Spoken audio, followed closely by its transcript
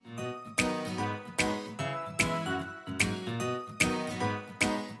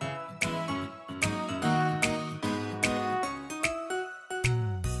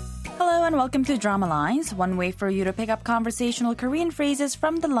everyone. Welcome to Drama Lines, one way for you to pick up conversational Korean phrases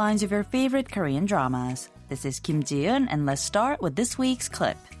from the lines of your favorite Korean dramas. This is Kim Ji-eun, and let's start with this week's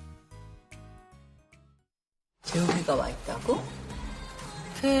clip. 재욱이가 와 있다고?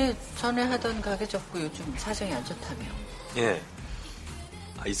 걔 전에 하던 가게 접고 요즘 사정이 안 좋다며. 예.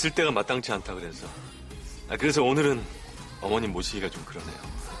 있을 때가 마땅치 않다 그래서. 그래서 오늘은 어머님 모시기가 좀 그러네요.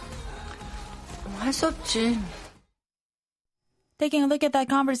 할 수 없지. Taking a look at that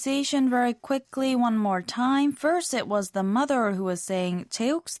conversation very quickly one more time. First, it was the mother who was saying,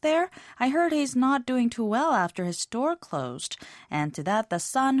 "Cheuk's there? I heard he's not doing too well after his store closed." And to that, the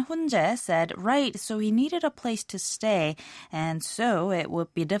son, Hunjae, said, "Right, so he needed a place to stay, and so it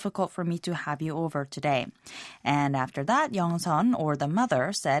would be difficult for me to have you over today." And after that, Young-sun, or the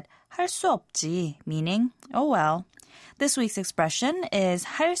mother, said, "할 수 없지," meaning, "Oh well." This week's expression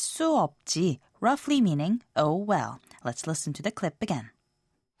is 할 수 없지, roughly meaning, "Oh well." Let's listen to the clip again.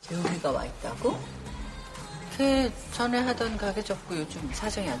 재욱이가 와 있다고? 걔 전에 하던 가게 접고 요즘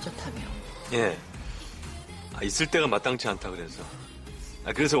사정이 안 좋다며. 예. 있을 때가 마땅치 않다 그래서.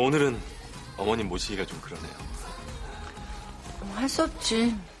 그래서 오늘은 어머님 모시기가 좀 그러네요. 할 수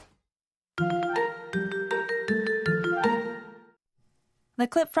없지. The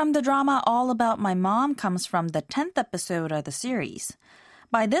clip from the drama All About My Mom comes from the 10th episode of the series.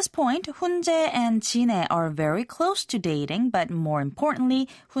 By this point, Hunjae and Jinhae are very close to dating, but more importantly,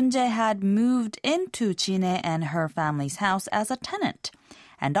 Hunjae had moved into Jinhae and her family's house as a tenant.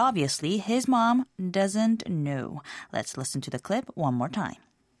 And obviously, his mom doesn't know. Let's listen to the clip one more time.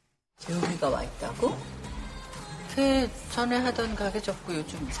 재욱이가 와 있다고? 걔 전에 하던 가게 접고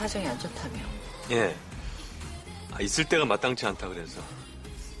요즘 사정이 안 좋다며. 예. 있을 때가 마땅치 않다 그래서.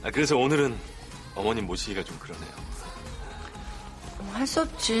 그래서 오늘은 어머님 모시기가 좀 그러네요. 할 수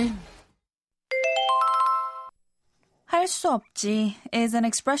없지. 할 수 없지 is an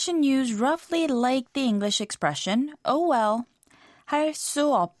expression used roughly like the English expression, "Oh well." 할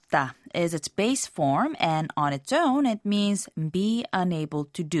수 없다 is its base form, and on its own, it means be unable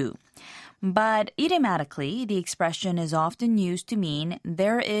to do. But idiomatically, the expression is often used to mean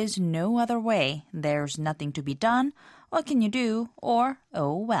there is no other way, there's nothing to be done, what can you do, or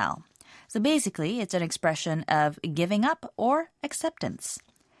oh well. So basically, it's an expression of giving up or acceptance.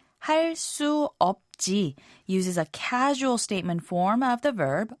 할 수 없지 uses a casual statement form of the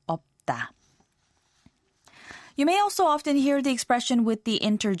verb 없다. You may also often hear the expression with the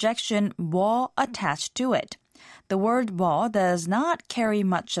interjection 뭐 attached to it. The word 뭐 does not carry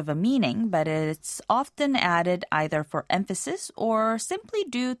much of a meaning, but it's often added either for emphasis or simply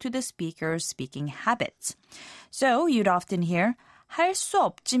due to the speaker's speaking habits. So you'd often hear 할 수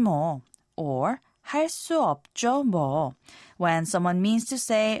없지 뭐, or 할 수 없죠 뭐, when someone means to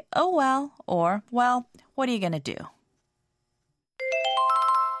say, oh well, or well, what are you going to do?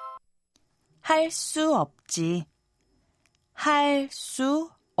 할 수 없지. 할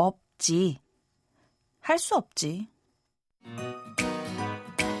수 없지. 할 수 없지.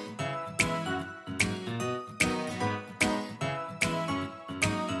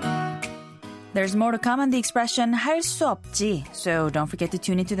 There's more to come on the expression 할 수 없지, so don't forget to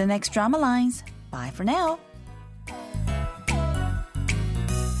tune into the next Drama Lines. Bye for now.